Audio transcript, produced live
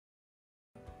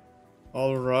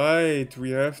Alright,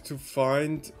 we have to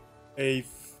find a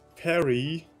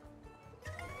ferry.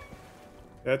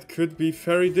 That could be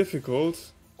very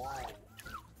difficult.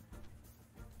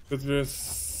 But we're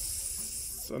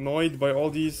annoyed by all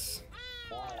these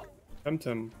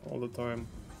Temtem all the time.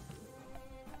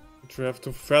 Which we have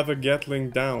to feather Gatling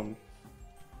down.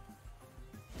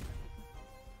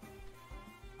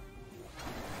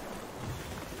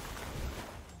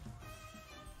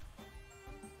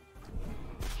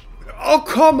 Oh,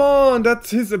 come on! That's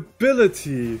his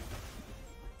ability!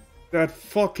 That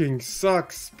fucking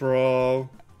sucks, bro.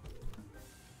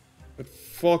 That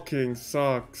fucking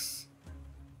sucks.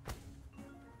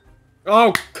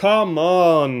 Oh, come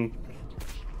on!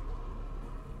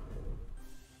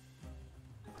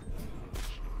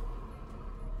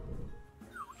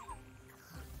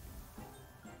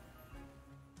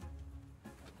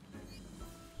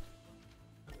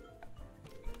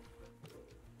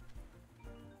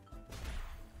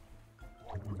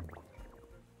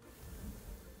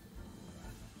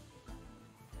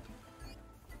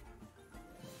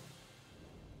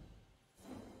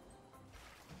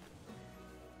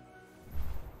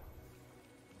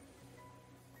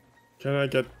 Can I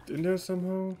get in there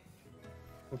somehow?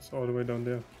 What's all the way down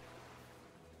there?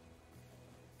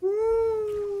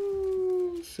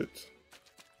 Ooh, shit.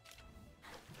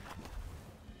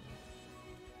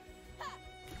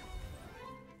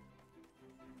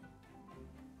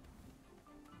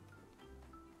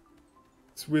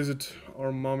 Let's visit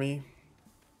our mommy.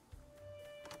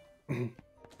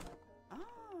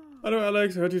 Hello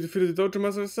Alex, I heard you defeated the dojo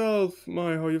master yourself.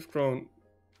 My, how you've grown.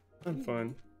 I'm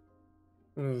fine.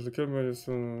 Thank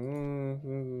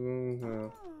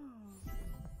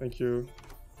you.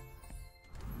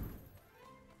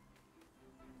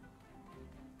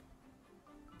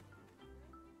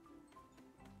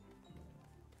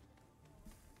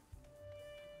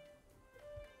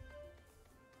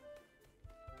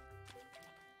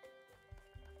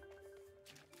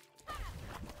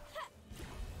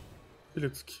 He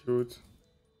looks cute.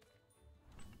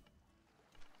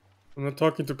 I'm not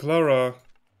talking to Clara.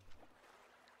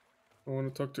 I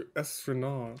want to talk to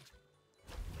Esrenar.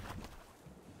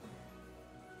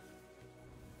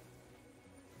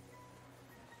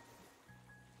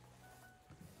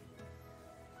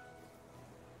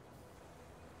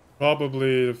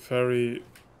 Probably the ferry...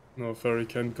 No, ferry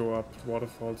can't go up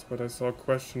waterfalls, but I saw a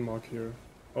question mark here.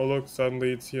 Oh look,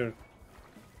 suddenly it's here.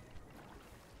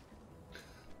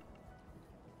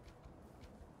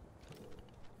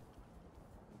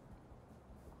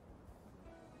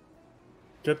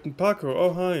 Captain Paco,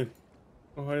 oh hi.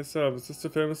 Oh hi sir, is this the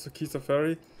famous Sakisa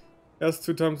ferry? Yes,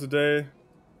 2 times a day.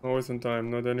 Always on time,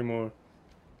 not anymore.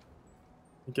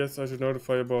 I guess I should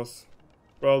notify your boss.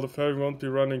 Well, the ferry won't be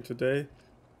running today.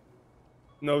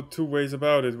 No 2 ways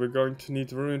about it. We're going to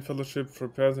need Ruin Fellowship for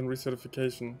repairs and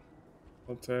recertification.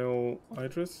 Hotel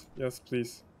Idris? Yes,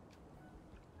 please.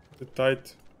 The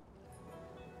tight.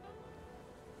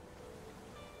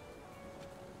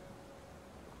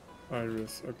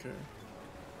 Iris, okay.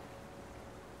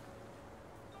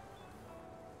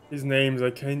 These names,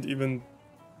 I can't even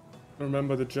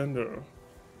remember the gender.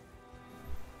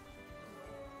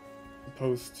 The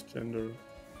post gender.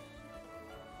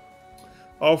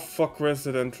 Oh fuck, where's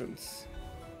that entrance?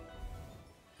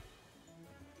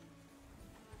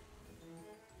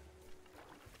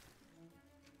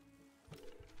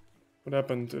 What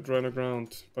happened? It ran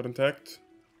aground, but intact.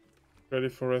 Ready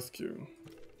for rescue.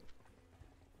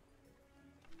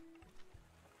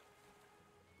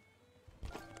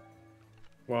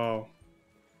 Wow.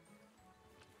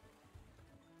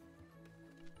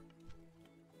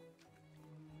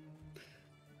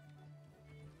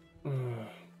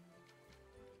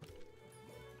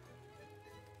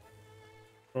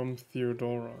 From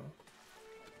Theodora.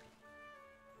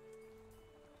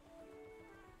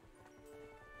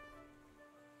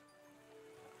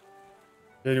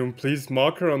 Can you please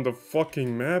mark her on the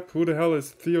fucking map? Who the hell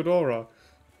is Theodora?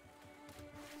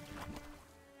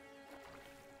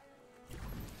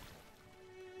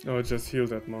 Oh, it just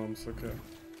healed at mom's, okay.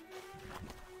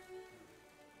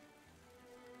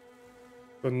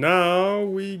 So now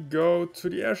we go to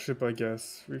the airship, I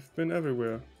guess. We've been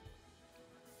everywhere.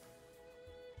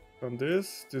 Done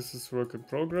this is work in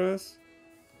progress.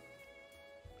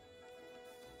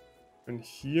 And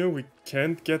here we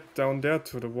can't get down there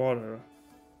to the water.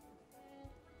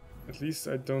 At least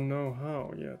I don't know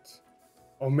how yet.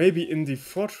 Or maybe in the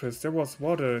fortress there was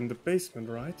water in the basement,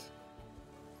 right?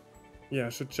 Yeah, I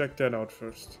should check that out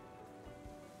first.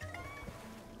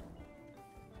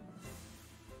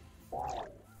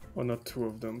 Or not 2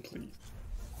 of them, please.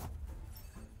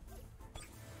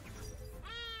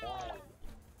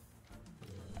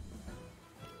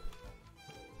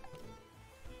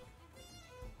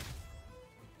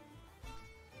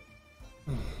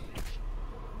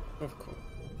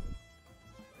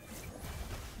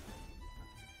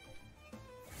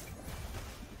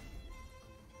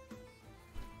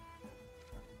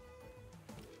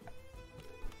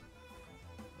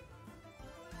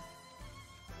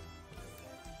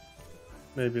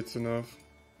 Maybe it's enough.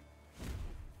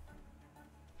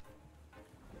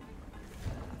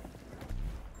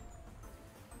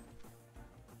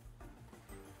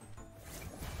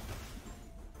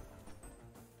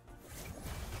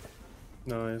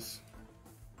 Nice.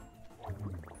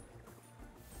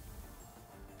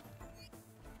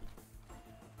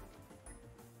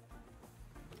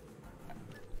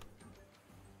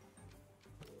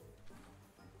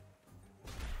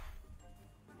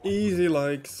 Easy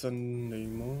like Sunday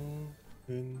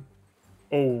morning.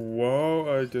 Oh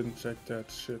wow, I didn't check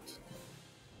that shit.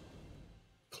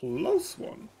 Close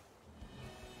one.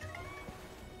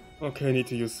 Okay, I need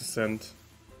to use the scent.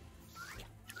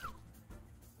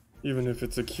 Even if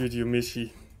it's a cute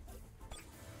Yumishi.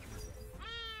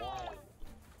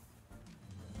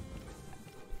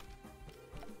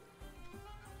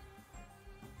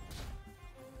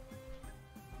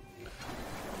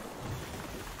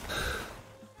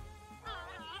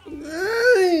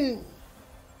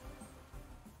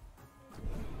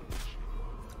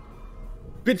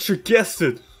 Bitch, you guessed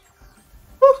it!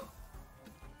 Woo.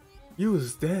 You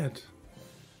is dead.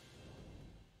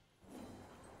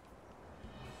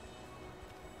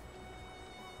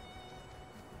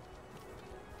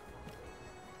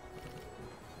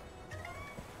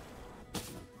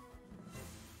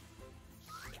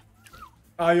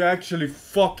 Are you actually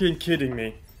fucking kidding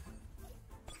me?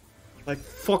 Like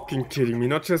fucking kidding me,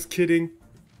 not just kidding,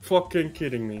 fucking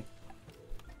kidding me.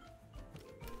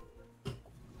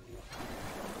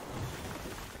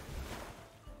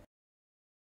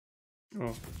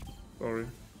 Oh, sorry.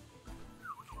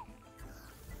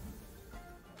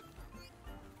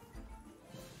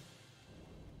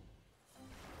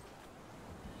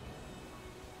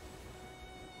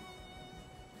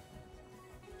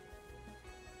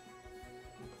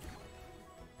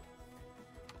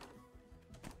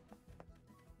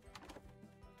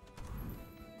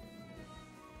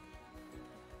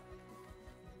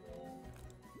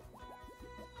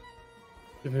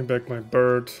 Give me back my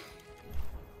bird.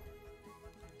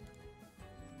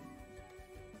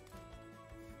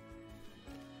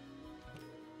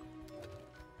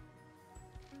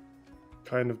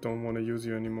 Kind of don't want to use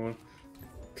you anymore.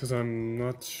 Because I'm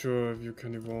not sure if you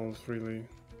can evolve, really.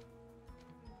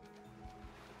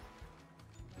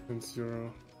 And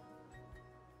 0.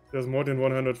 There's more than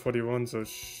 141, so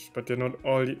but they're not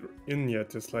all in yet.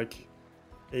 There's like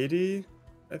 80,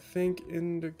 I think,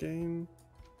 in the game.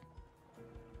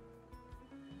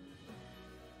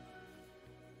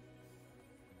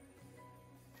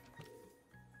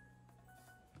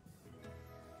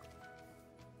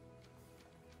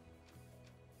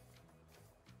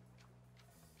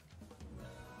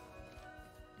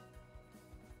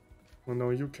 Oh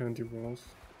no, you can't evolve.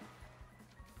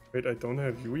 Wait, I don't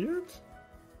have you yet?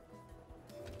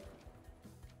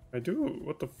 I do?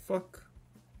 What the fuck?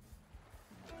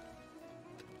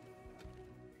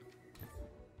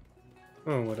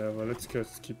 Oh, whatever. Let's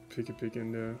just keep Piggy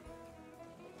in there.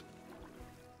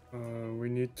 We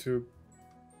need to...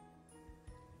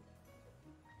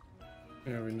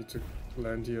 Yeah, we need to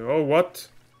land here. Oh, what?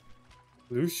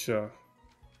 Lucia.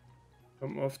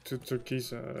 I'm off to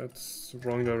Turkisa. That's the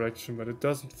wrong direction, but it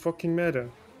doesn't fucking matter.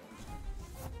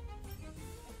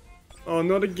 Oh,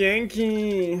 not a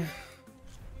Genki!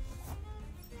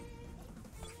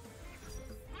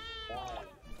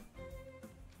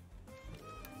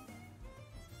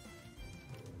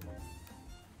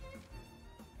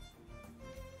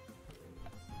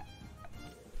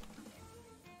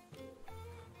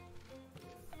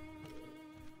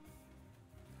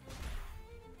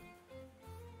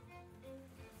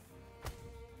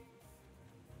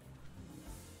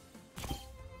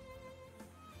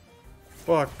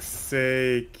 Fuck's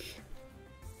sake.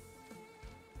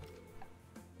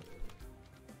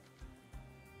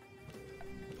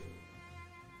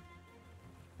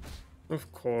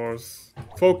 Of course.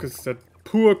 Focus that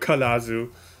poor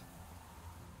Kalazu.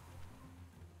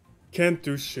 Can't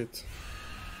do shit.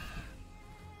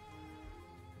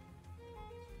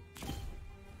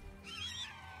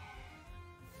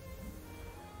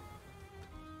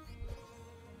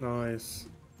 Nice.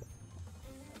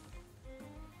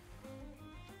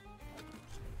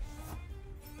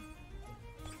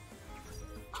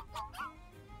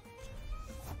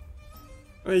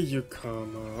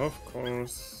 Ayukama, of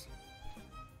course.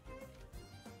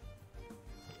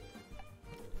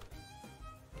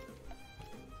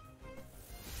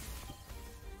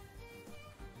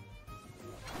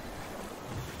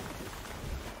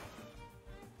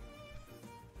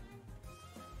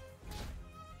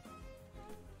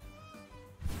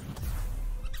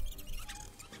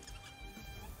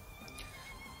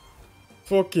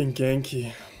 Fucking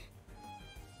Genki.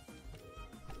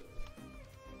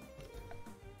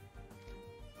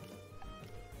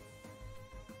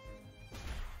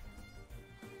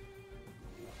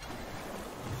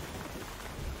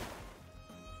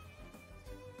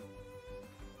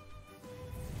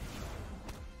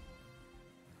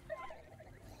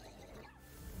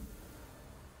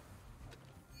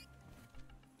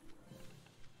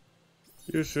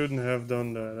 You shouldn't have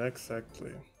done that,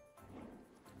 exactly.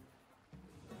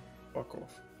 Fuck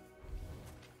off.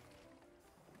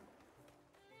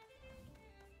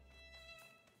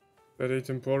 That a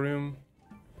Temporium.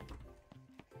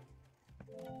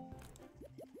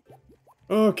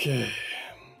 Okay.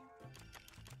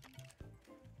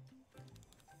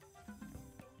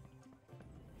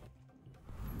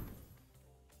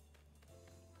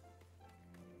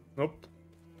 Nope.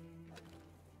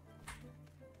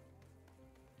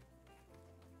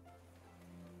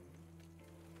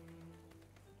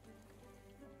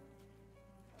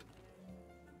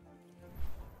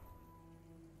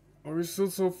 Are we still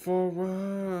so far?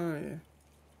 Why?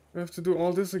 We have to do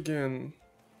all this again.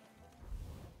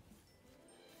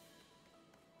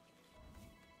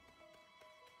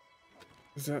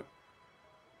 Is that...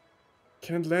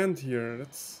 Can't land here,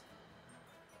 that's...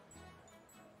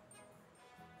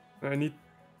 I need...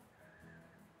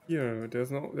 Here,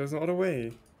 there's no other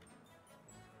way.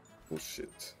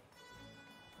 Bullshit.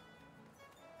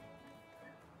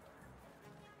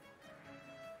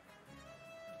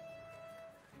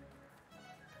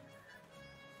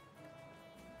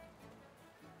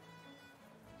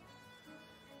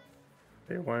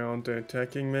 Hey, why aren't they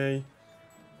attacking me?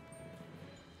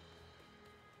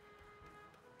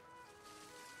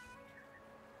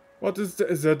 What is that?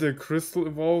 Is that a crystal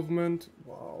evolvement?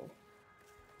 Wow.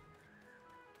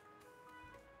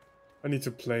 I need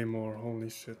to play more, holy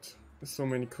shit. There's so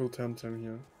many cool Temtem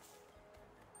here.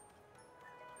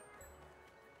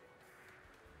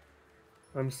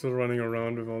 I'm still running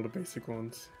around with all the basic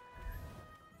ones.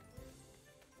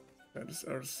 That is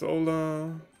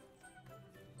Ursola.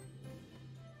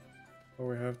 Oh,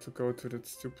 we have to go to that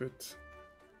stupid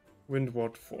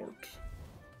Windward Fort.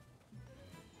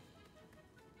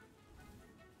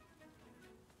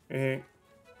 Eh.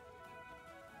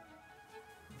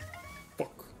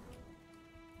 Fuck.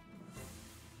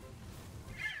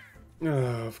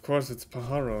 Of course it's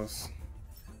Pajaros.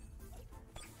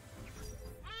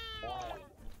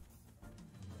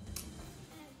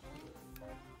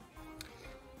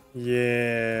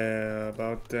 Yeah,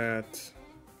 about that.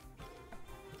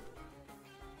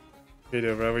 Okay,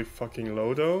 they're very fucking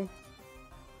low though.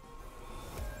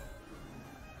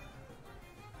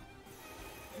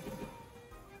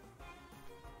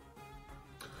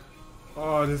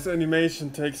 Oh, this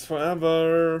animation takes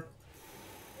forever.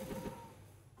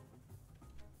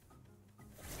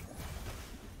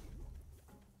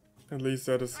 At least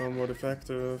that is somewhat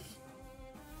effective.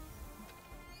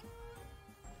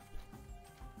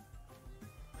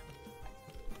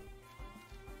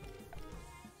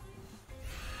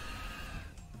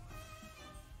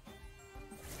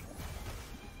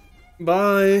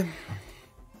 Bye.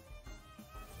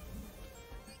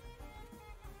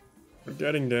 We're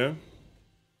getting there.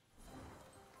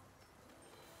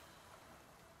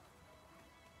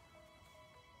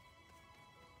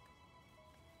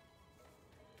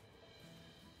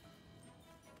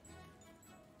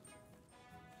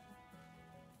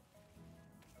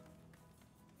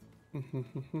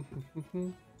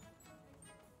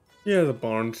 Yeah, the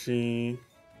Barnshee.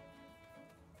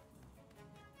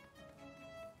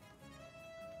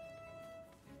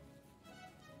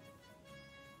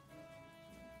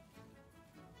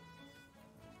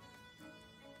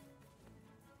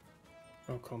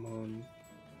 Oh, come on.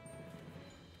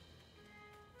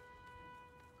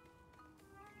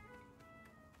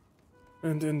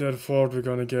 And in that fort we're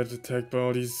gonna get attacked by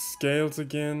all these scales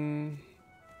again.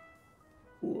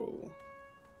 Cool.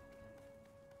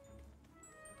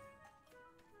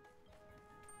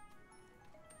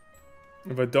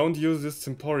 If I don't use this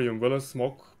Temporium, will a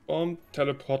smoke bomb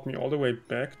teleport me all the way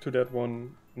back to that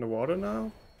one in the water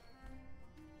now?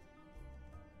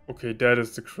 Okay, that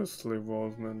is the crystal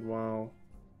evolvement, wow.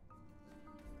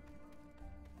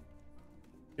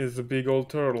 It's a big old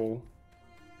turtle.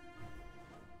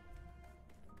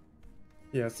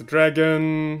 Yes, the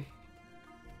dragon.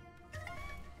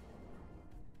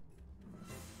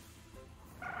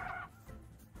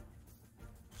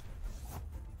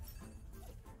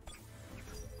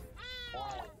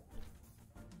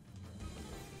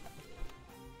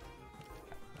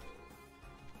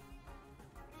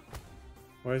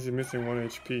 Why is he missing 1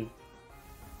 HP?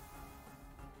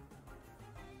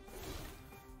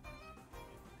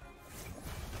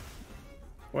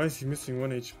 Why is he missing 1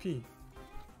 HP?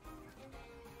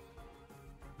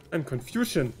 I'm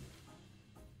confusion.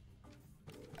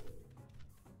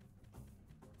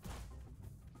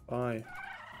 Bye.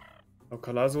 Oh,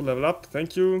 Calazo, level up,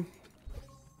 thank you.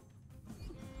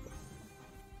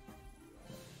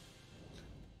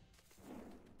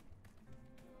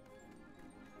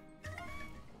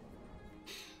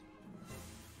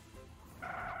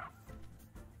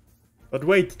 But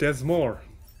wait, there's more.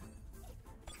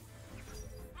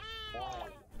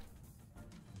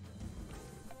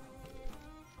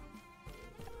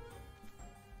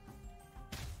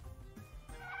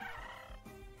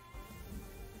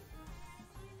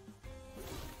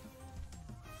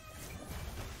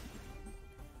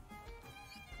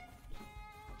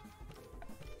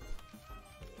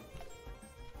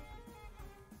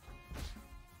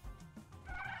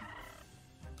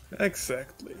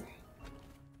 Exactly.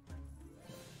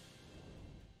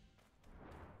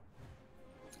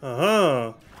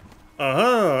 Aha!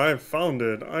 Aha! I found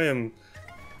it. I am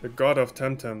the god of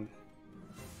Temtem.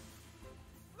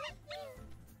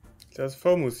 There's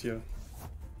Fomus here.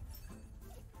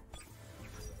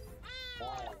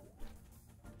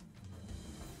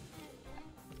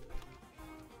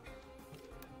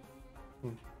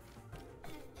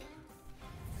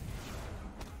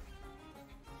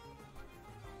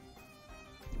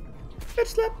 Head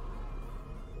slap!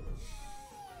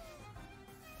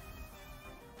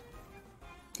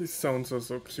 These sounds are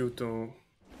so cute though.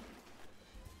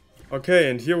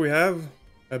 Okay, and here we have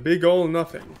a big ol'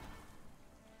 nothing.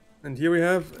 And here we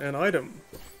have an item.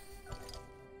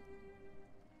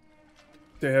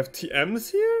 They have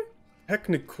TMs here?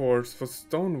 Technic cores for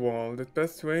Stonewall. The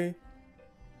best way.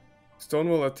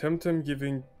 Stonewall at Temtem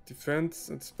giving defense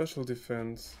and special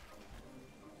defense.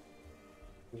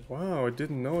 Wow, I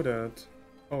didn't know that.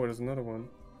 Oh, there's another one.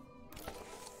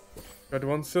 Got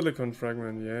one silicon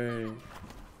fragment, yay.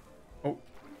 Oh,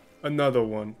 another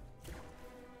one.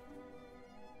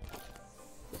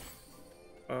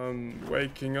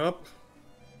 Waking up.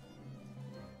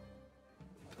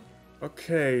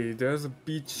 Okay, there's a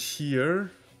beach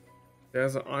here.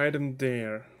 There's an item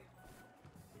there.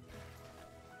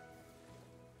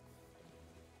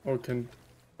 Oh,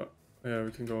 yeah,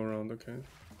 we can go around, okay.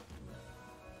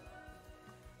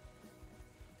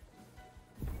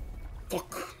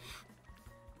 Fuck.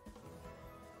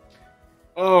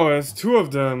 Oh, there's two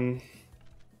of them.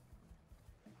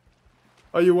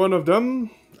 Are you one of them?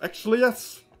 Actually,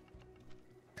 yes.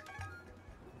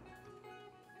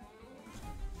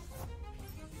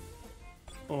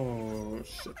 Oh,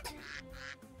 shit.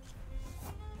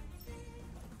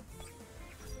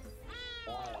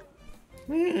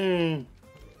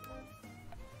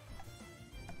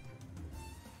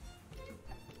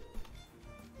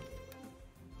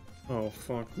 Oh,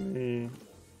 fuck me.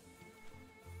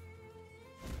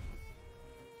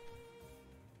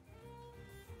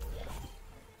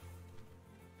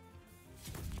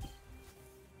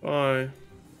 Bye.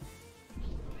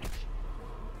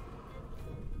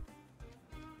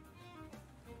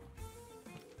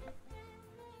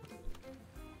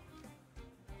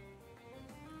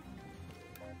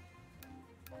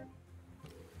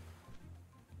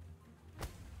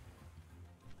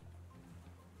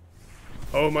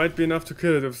 Oh, might be enough to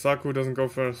kill it if Saku doesn't go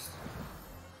first.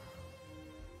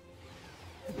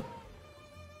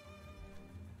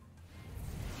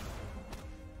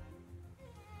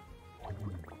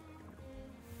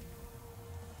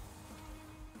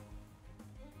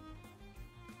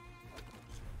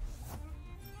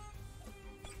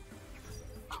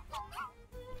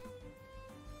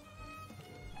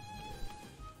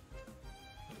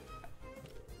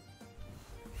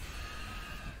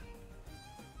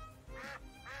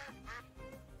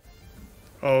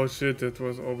 Oh shit, it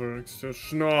was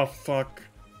overexertion. Oh fuck.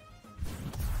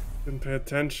 Didn't pay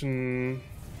attention.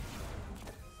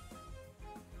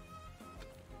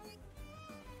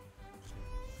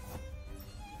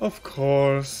 Of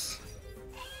course.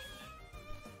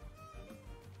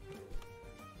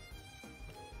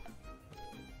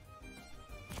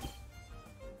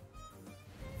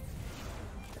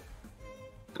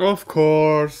 Of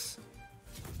course.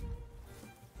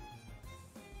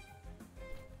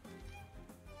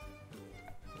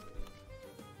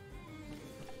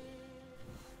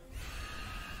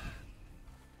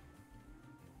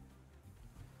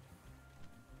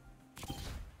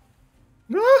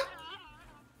 Ah!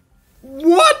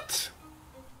 What?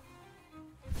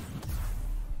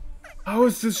 How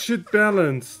is this shit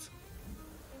balanced?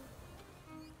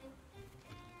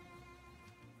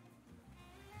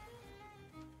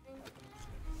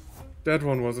 That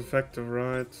one was effective,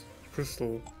 right?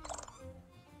 Crystal.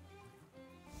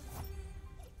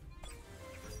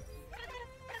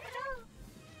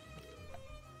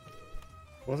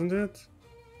 Wasn't it?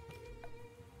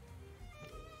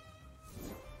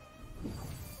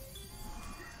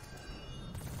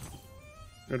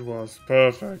 It was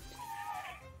perfect.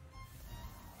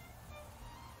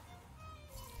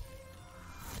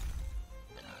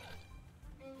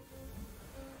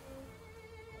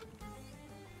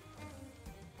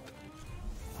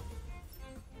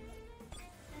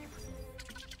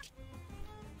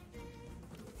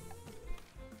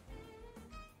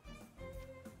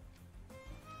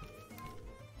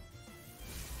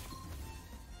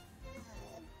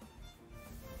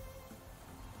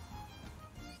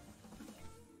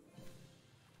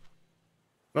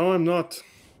 No, I'm not.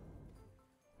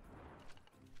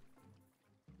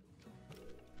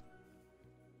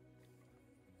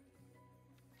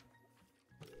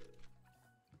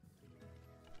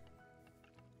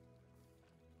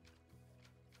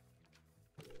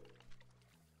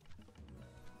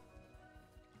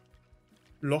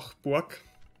 Lochburg.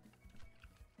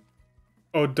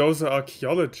 Oh, those are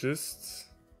archaeologists.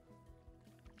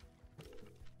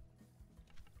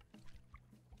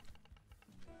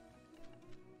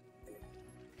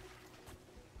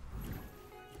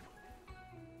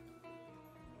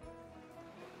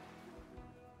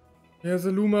 There's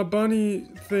a Luma bunny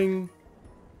thing.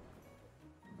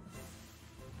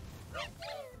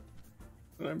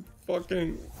 I'm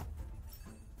fucking...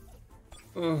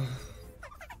 Ugh.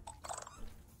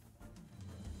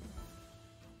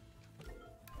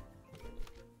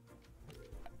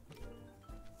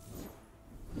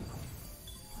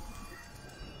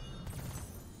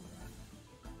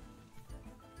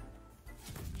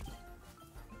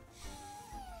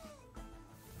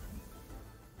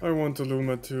 I want a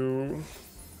Luma too.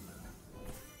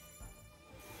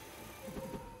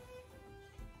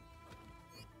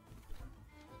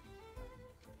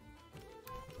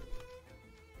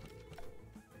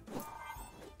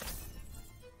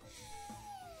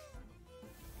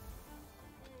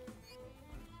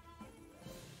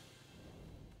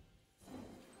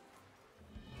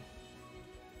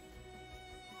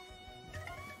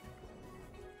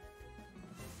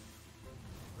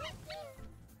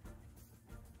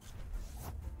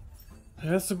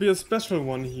 There has to be a special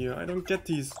one here. I don't get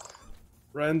these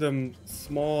random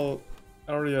small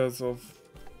areas of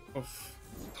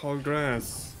tall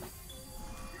grass.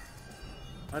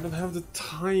 I don't have the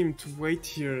time to wait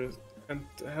here and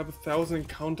have 1,000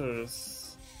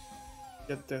 encounters.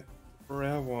 Get that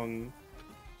rare one.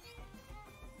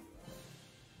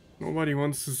 Nobody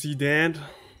wants to see that.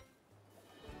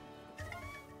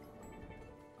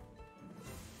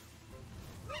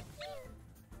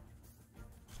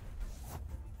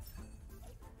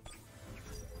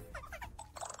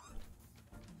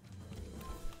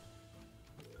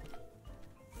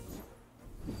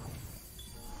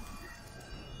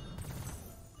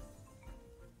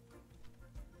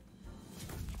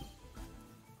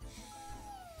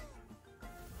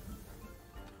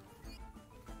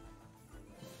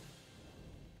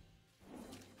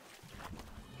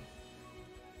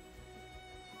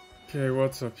 Okay,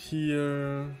 what's up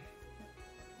here?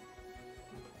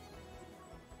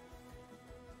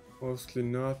 Mostly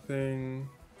nothing.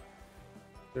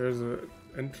 There's an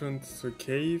entrance to a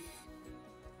cave.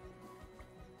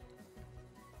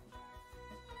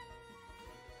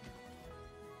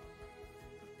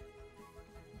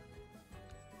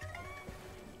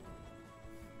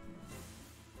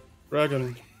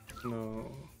 Dragon.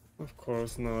 No, of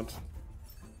course not.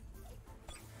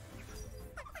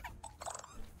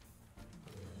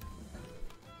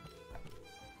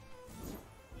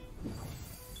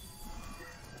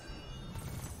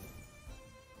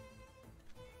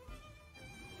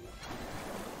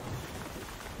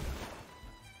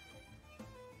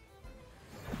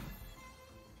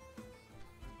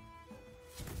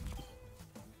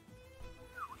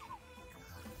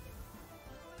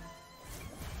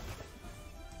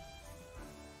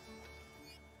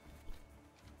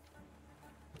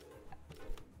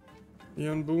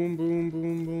 Ian, boom, boom,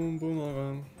 boom, boom,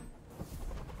 boomerang.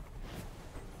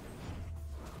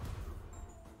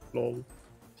 Lol.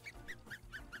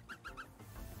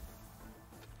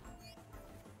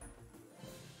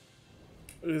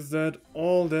 Is that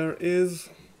all there is?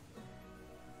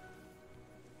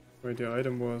 Wait, the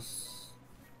item was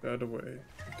the other way.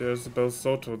 There's a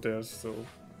Belsoto there, so...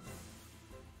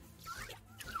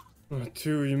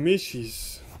 two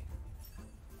Yumishis.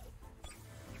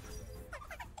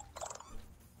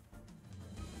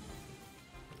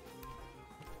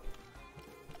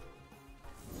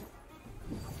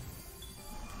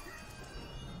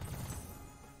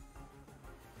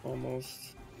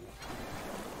 Almost.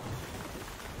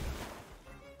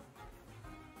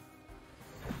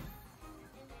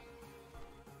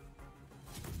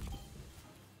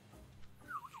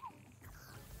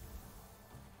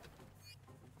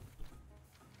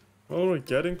 Well, we're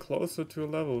getting closer to a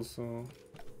level, so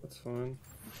that's fine.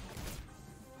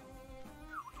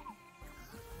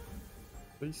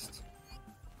 At least.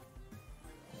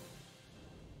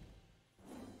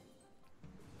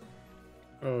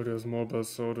 Oh, there's more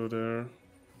Belsoto there.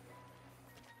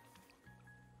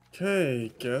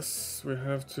 Okay, guess we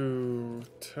have to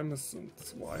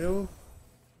Temeson's Wild.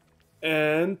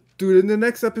 And do it in the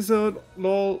next episode.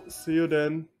 Lol, see you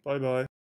then. Bye bye.